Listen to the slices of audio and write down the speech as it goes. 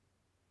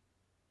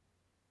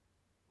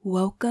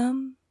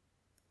Welcome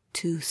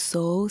to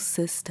Soul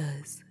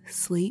Sisters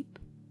Sleep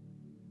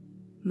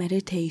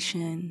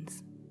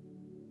Meditations.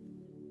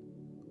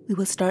 We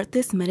will start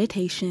this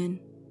meditation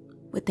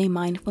with a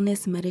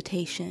mindfulness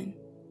meditation,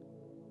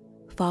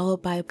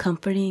 followed by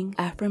comforting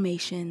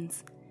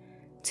affirmations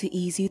to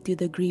ease you through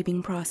the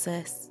grieving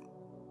process.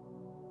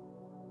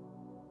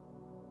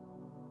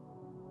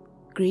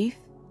 Grief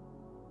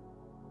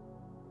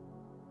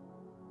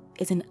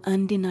is an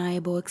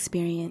undeniable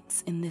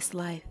experience in this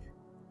life.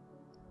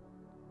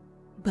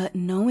 But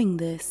knowing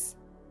this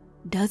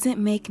doesn't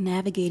make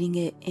navigating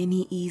it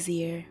any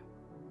easier.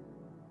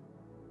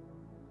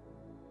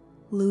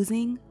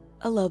 Losing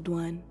a loved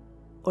one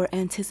or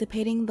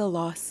anticipating the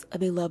loss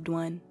of a loved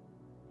one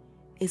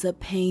is a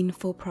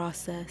painful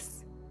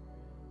process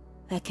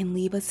that can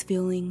leave us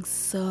feeling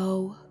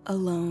so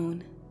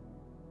alone.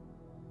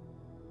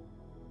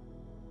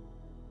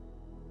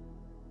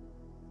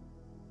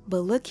 But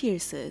look here,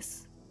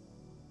 sis.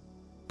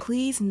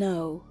 Please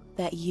know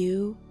that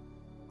you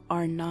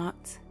are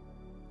not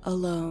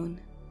alone.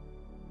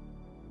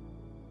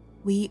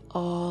 We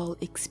all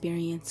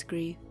experience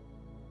grief,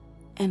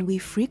 and we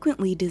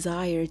frequently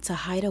desire to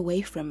hide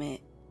away from it,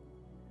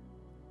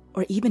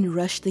 or even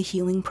rush the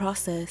healing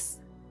process.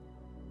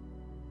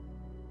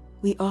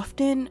 We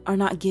often are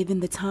not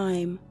given the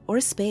time or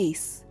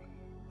space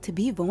to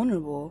be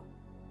vulnerable.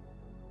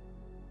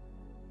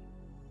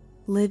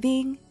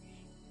 Living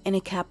in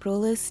a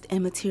capitalist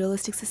and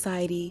materialistic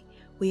society,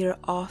 we are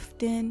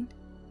often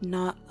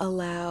not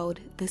allowed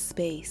the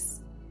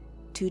space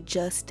to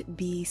just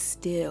be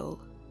still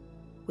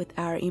with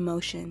our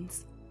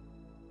emotions.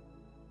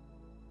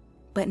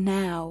 But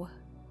now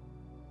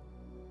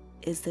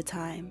is the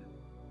time.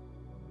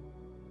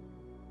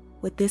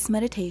 With this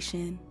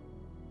meditation,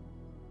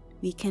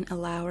 we can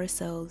allow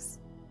ourselves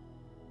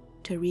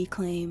to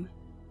reclaim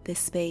the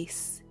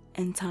space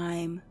and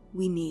time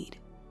we need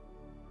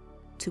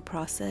to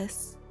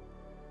process,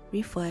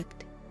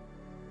 reflect,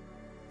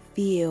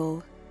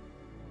 feel,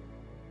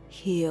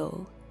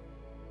 heal,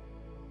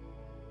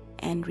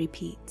 and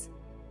repeat.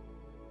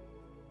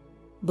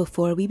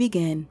 Before we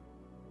begin,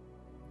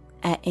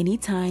 at any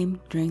time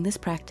during this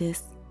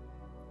practice,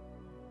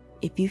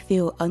 if you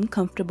feel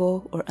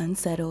uncomfortable or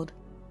unsettled,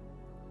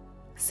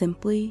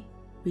 simply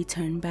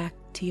return back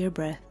to your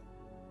breath.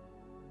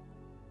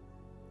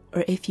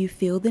 Or if you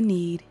feel the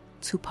need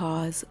to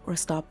pause or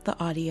stop the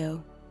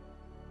audio,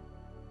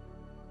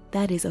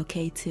 that is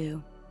okay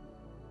too.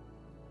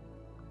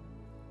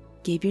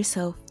 Give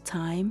yourself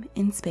time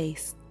and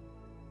space.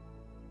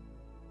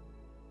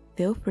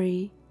 Feel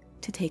free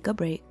to take a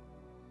break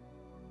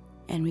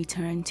and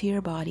return to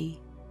your body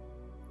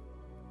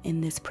in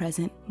this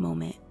present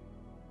moment.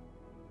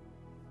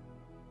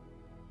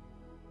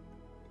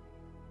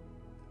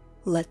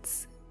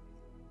 Let's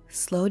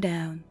slow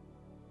down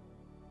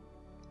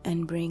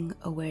and bring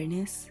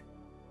awareness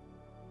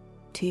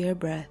to your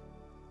breath.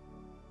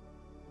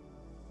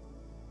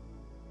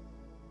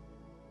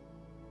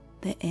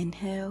 The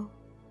inhale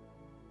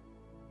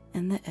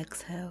and the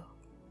exhale.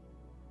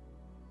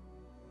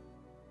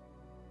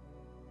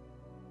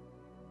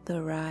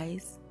 The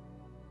rise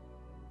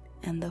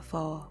and the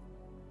fall.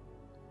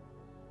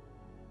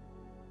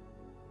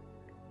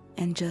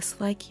 And just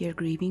like your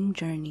grieving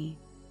journey,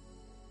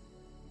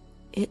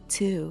 it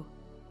too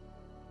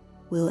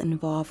will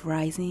involve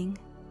rising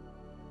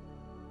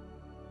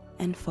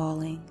and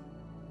falling.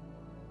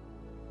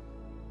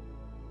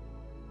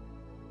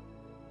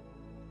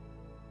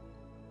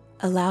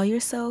 Allow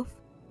yourself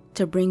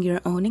to bring your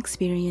own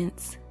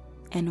experience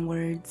and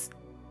words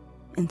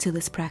into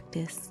this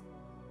practice.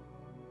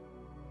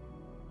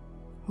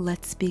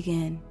 Let's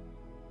begin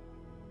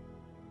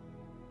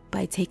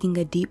by taking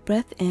a deep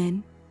breath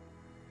in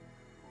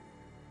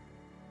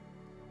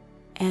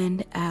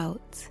and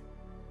out.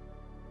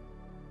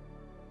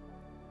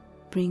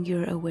 Bring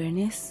your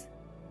awareness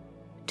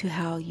to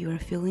how you are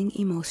feeling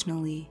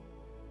emotionally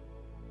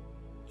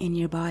in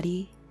your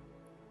body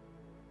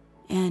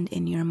and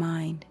in your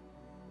mind.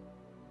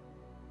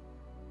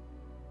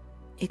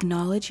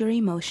 Acknowledge your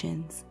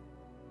emotions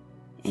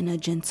in a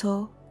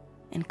gentle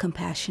and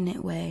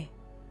compassionate way.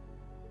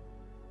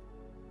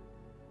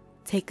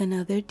 Take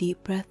another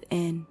deep breath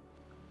in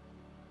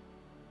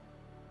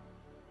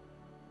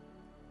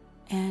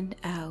and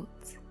out.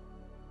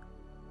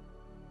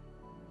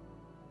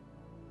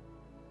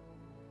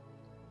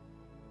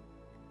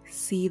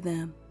 See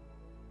them.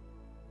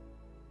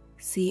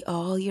 See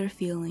all your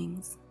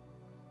feelings.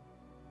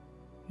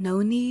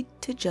 No need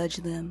to judge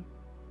them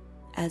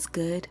as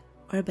good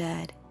or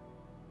bad.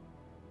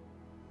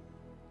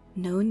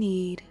 No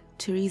need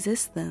to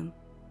resist them.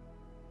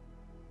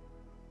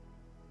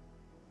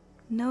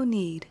 No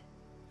need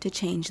to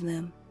change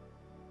them.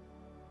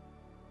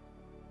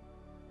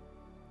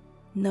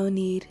 No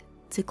need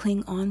to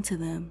cling on to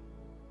them.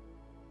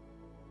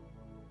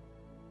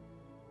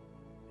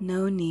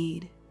 No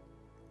need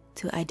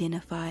to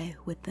identify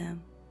with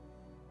them.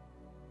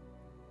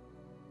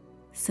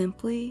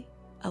 Simply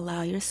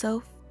allow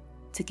yourself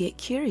to get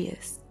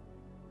curious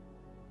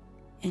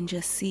and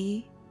just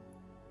see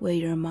where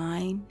your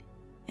mind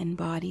and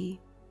body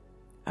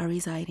are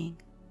residing.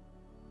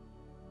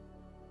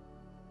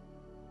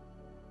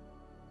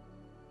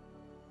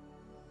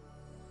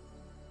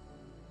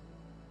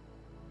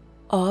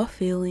 All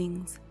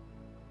feelings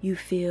you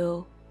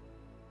feel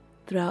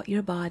throughout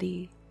your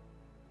body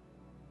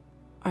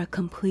are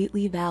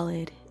completely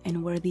valid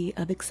and worthy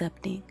of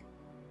accepting.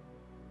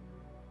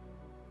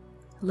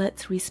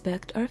 Let's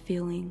respect our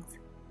feelings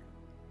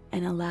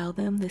and allow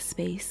them the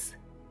space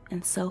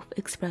and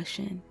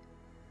self-expression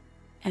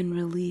and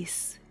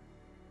release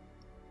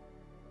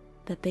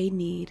that they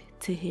need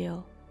to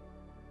heal.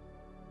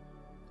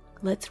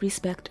 Let's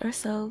respect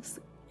ourselves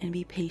and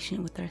be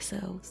patient with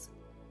ourselves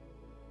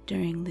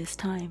during this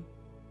time.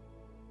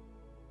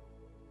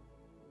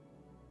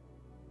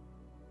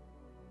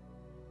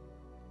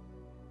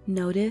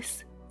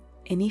 Notice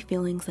any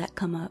feelings that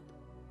come up.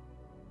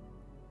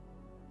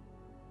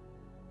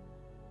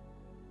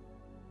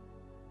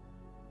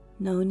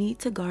 No need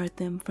to guard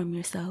them from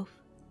yourself.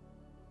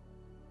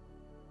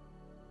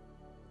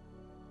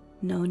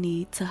 No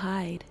need to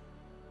hide.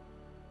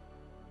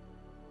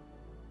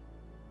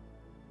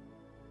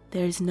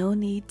 There's no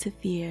need to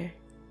fear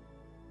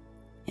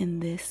in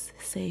this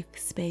safe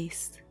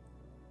space.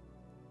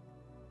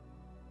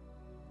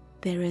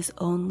 There is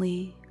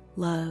only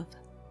love.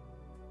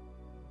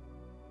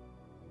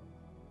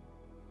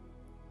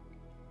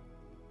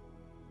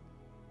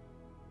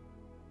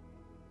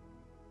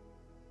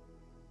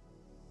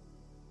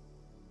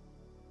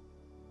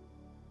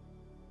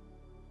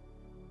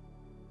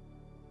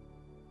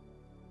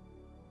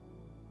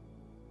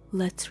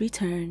 Let's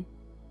return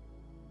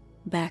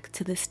back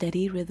to the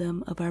steady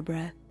rhythm of our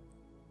breath.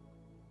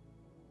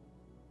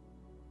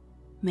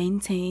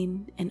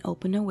 Maintain an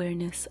open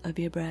awareness of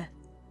your breath,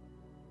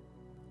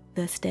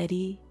 the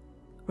steady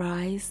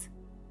rise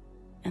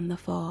and the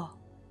fall.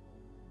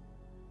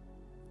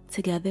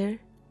 Together,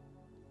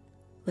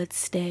 let's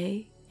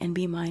stay and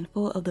be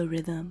mindful of the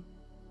rhythm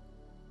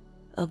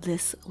of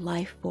this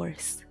life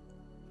force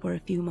for a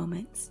few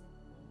moments.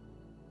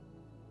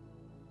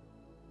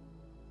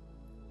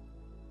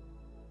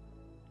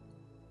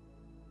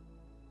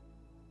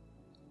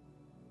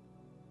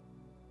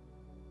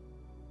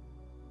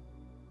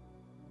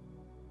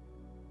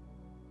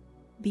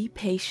 Be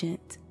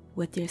patient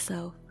with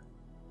yourself.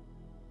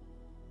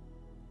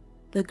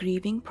 The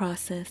grieving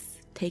process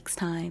takes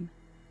time.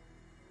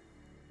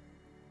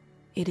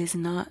 It is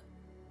not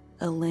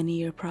a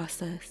linear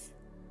process.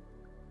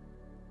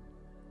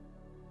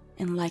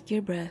 And like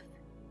your breath,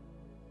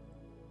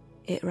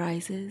 it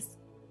rises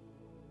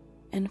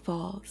and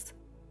falls.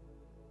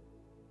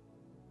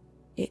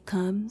 It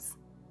comes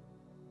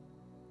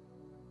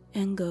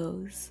and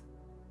goes.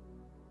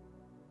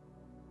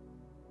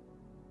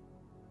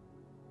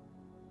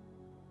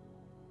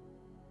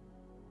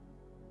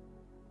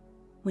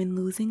 When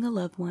losing a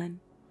loved one,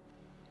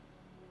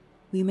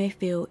 we may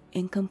feel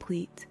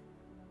incomplete,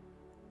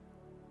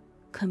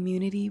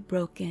 community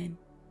broken,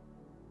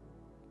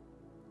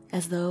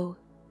 as though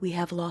we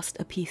have lost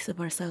a piece of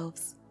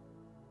ourselves.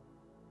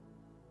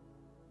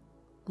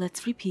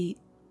 Let's repeat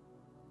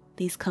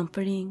these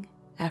comforting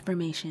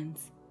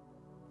affirmations.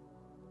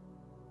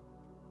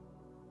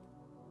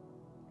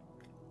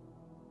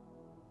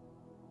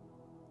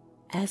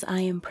 As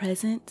I am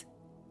present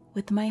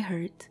with my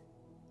hurt,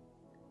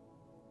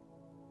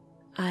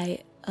 I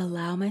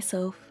allow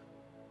myself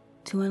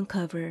to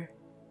uncover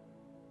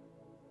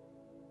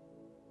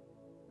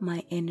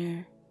my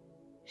inner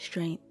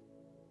strength.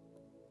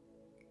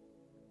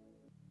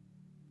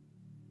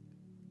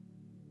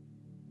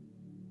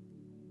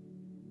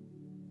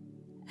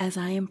 As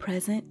I am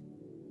present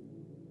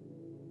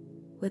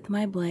with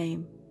my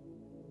blame,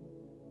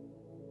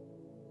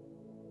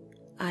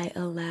 I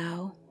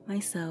allow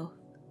myself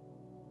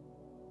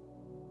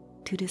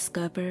to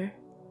discover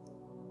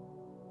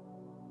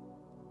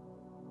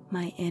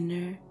my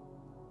inner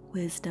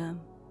wisdom.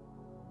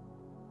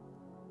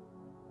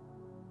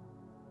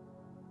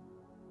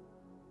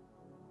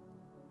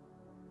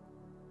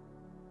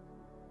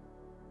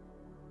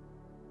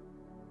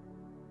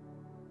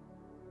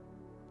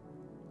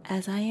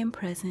 As I am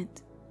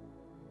present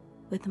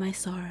with my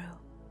sorrow,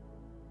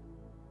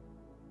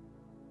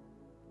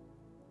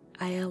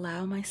 I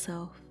allow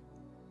myself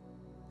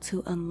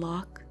to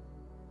unlock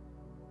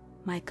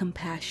my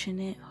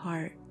compassionate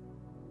heart.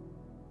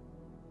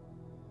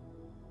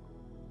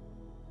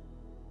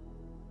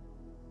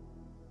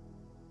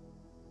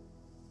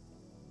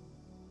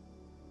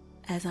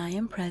 As I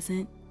am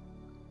present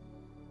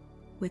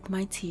with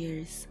my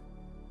tears,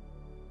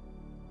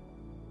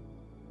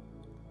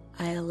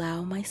 I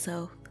allow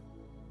myself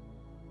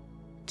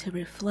to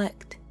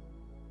reflect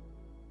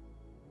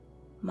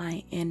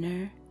my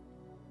inner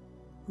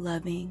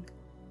loving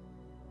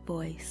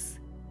voice.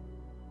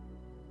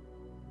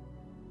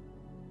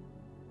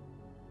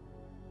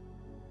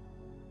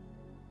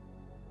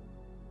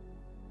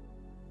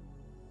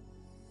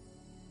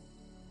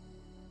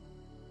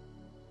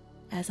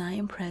 As I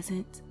am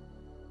present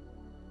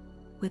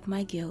with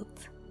my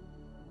guilt,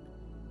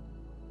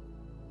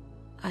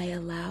 I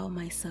allow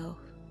myself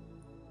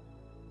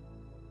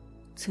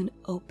to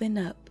open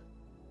up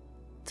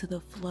to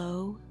the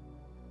flow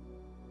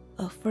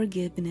of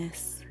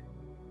forgiveness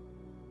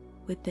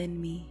within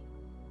me.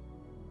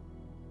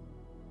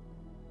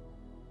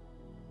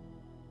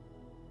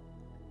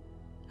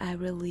 I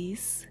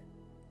release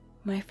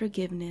my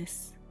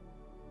forgiveness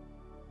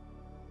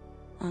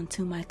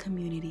onto my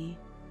community.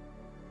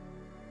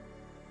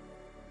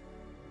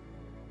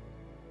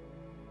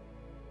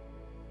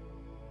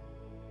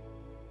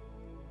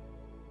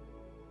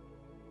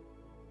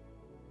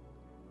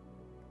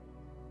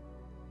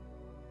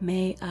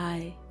 May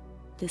I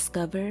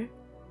discover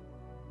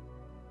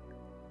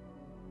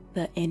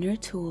the inner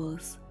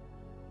tools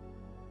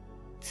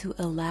to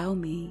allow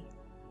me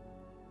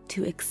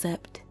to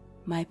accept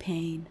my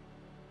pain.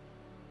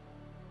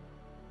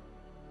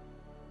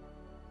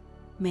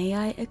 May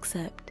I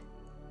accept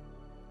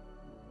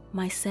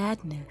my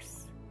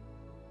sadness,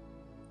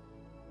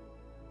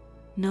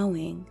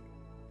 knowing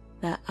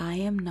that I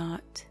am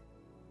not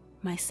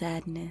my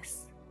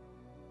sadness.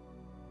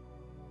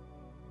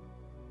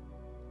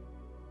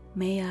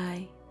 May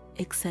I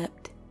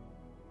accept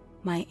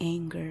my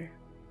anger,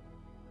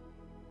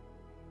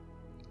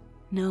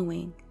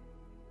 knowing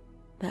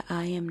that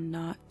I am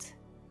not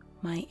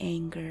my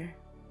anger.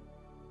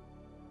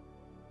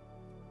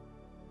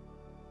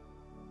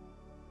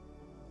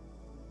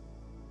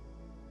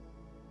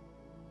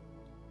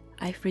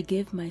 I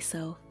forgive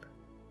myself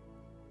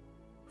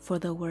for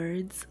the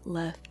words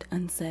left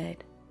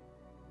unsaid.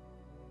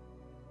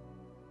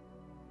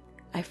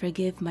 I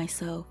forgive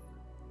myself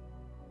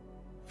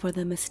for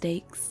the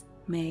mistakes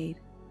made.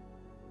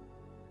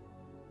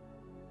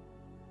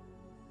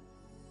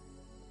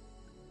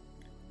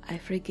 I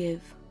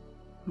forgive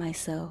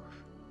myself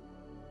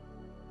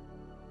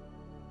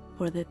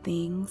for the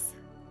things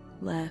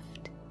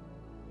left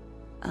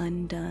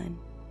undone.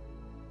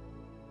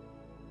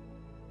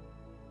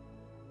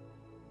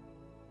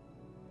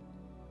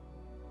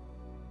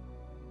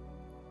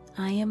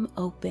 I am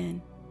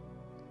open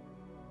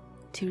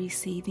to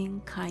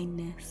receiving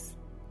kindness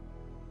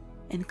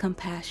and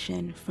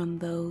compassion from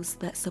those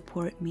that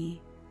support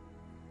me.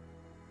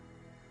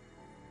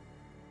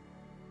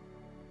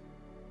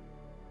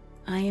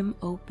 I am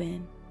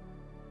open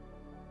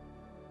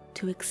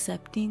to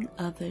accepting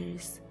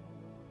others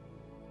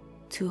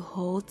to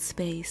hold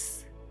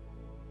space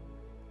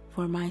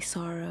for my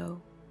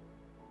sorrow.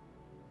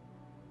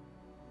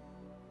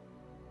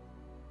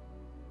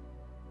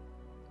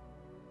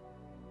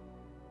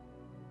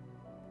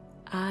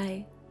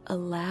 I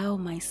allow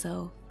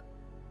myself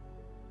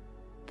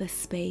the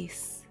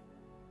space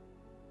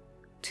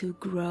to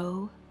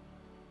grow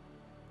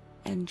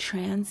and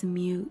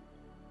transmute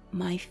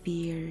my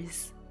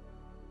fears.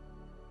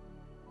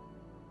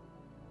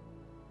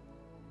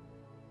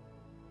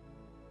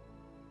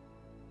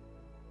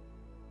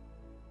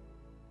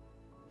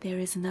 There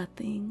is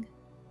nothing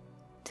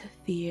to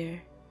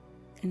fear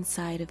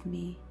inside of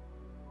me.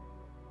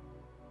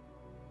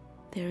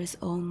 There is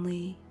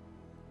only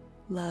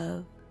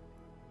love.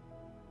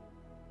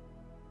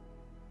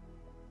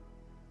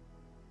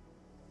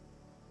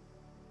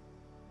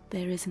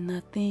 There is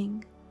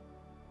nothing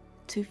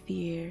to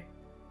fear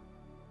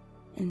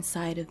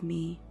inside of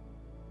me.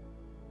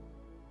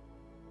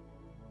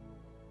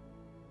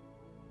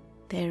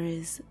 There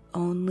is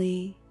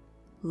only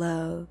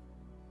love.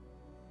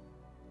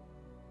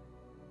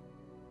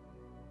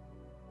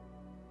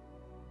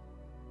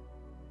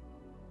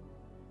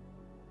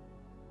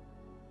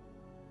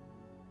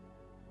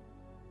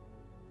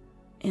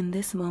 In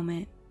this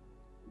moment,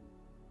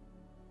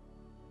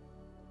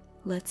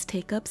 let's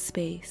take up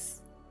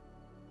space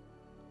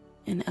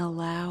and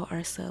allow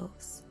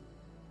ourselves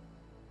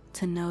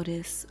to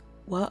notice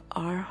what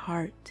our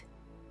heart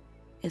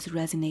is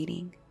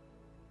resonating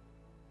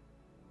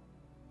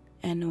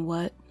and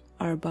what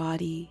our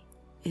body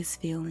is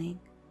feeling.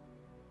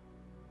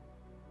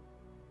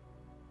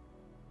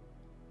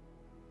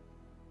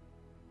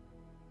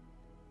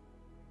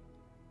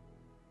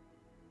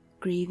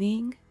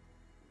 Grieving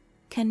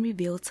can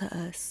reveal to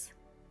us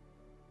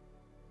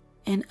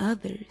and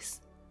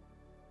others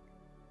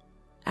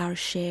our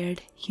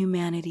shared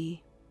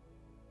humanity.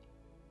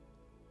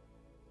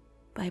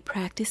 By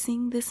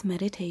practicing this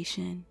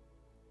meditation,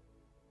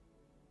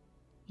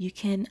 you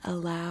can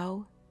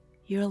allow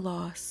your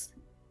loss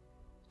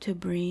to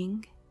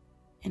bring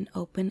and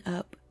open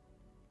up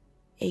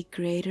a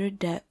greater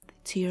depth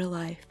to your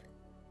life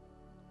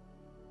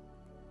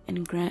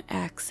and grant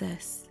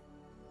access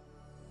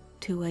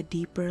to a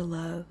deeper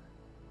love.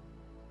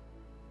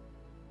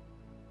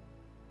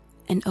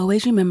 And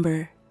always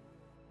remember,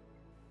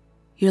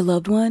 your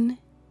loved one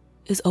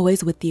is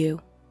always with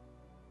you,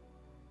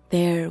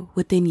 there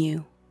within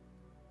you,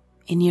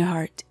 in your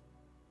heart.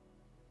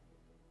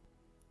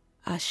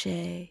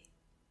 Ashe.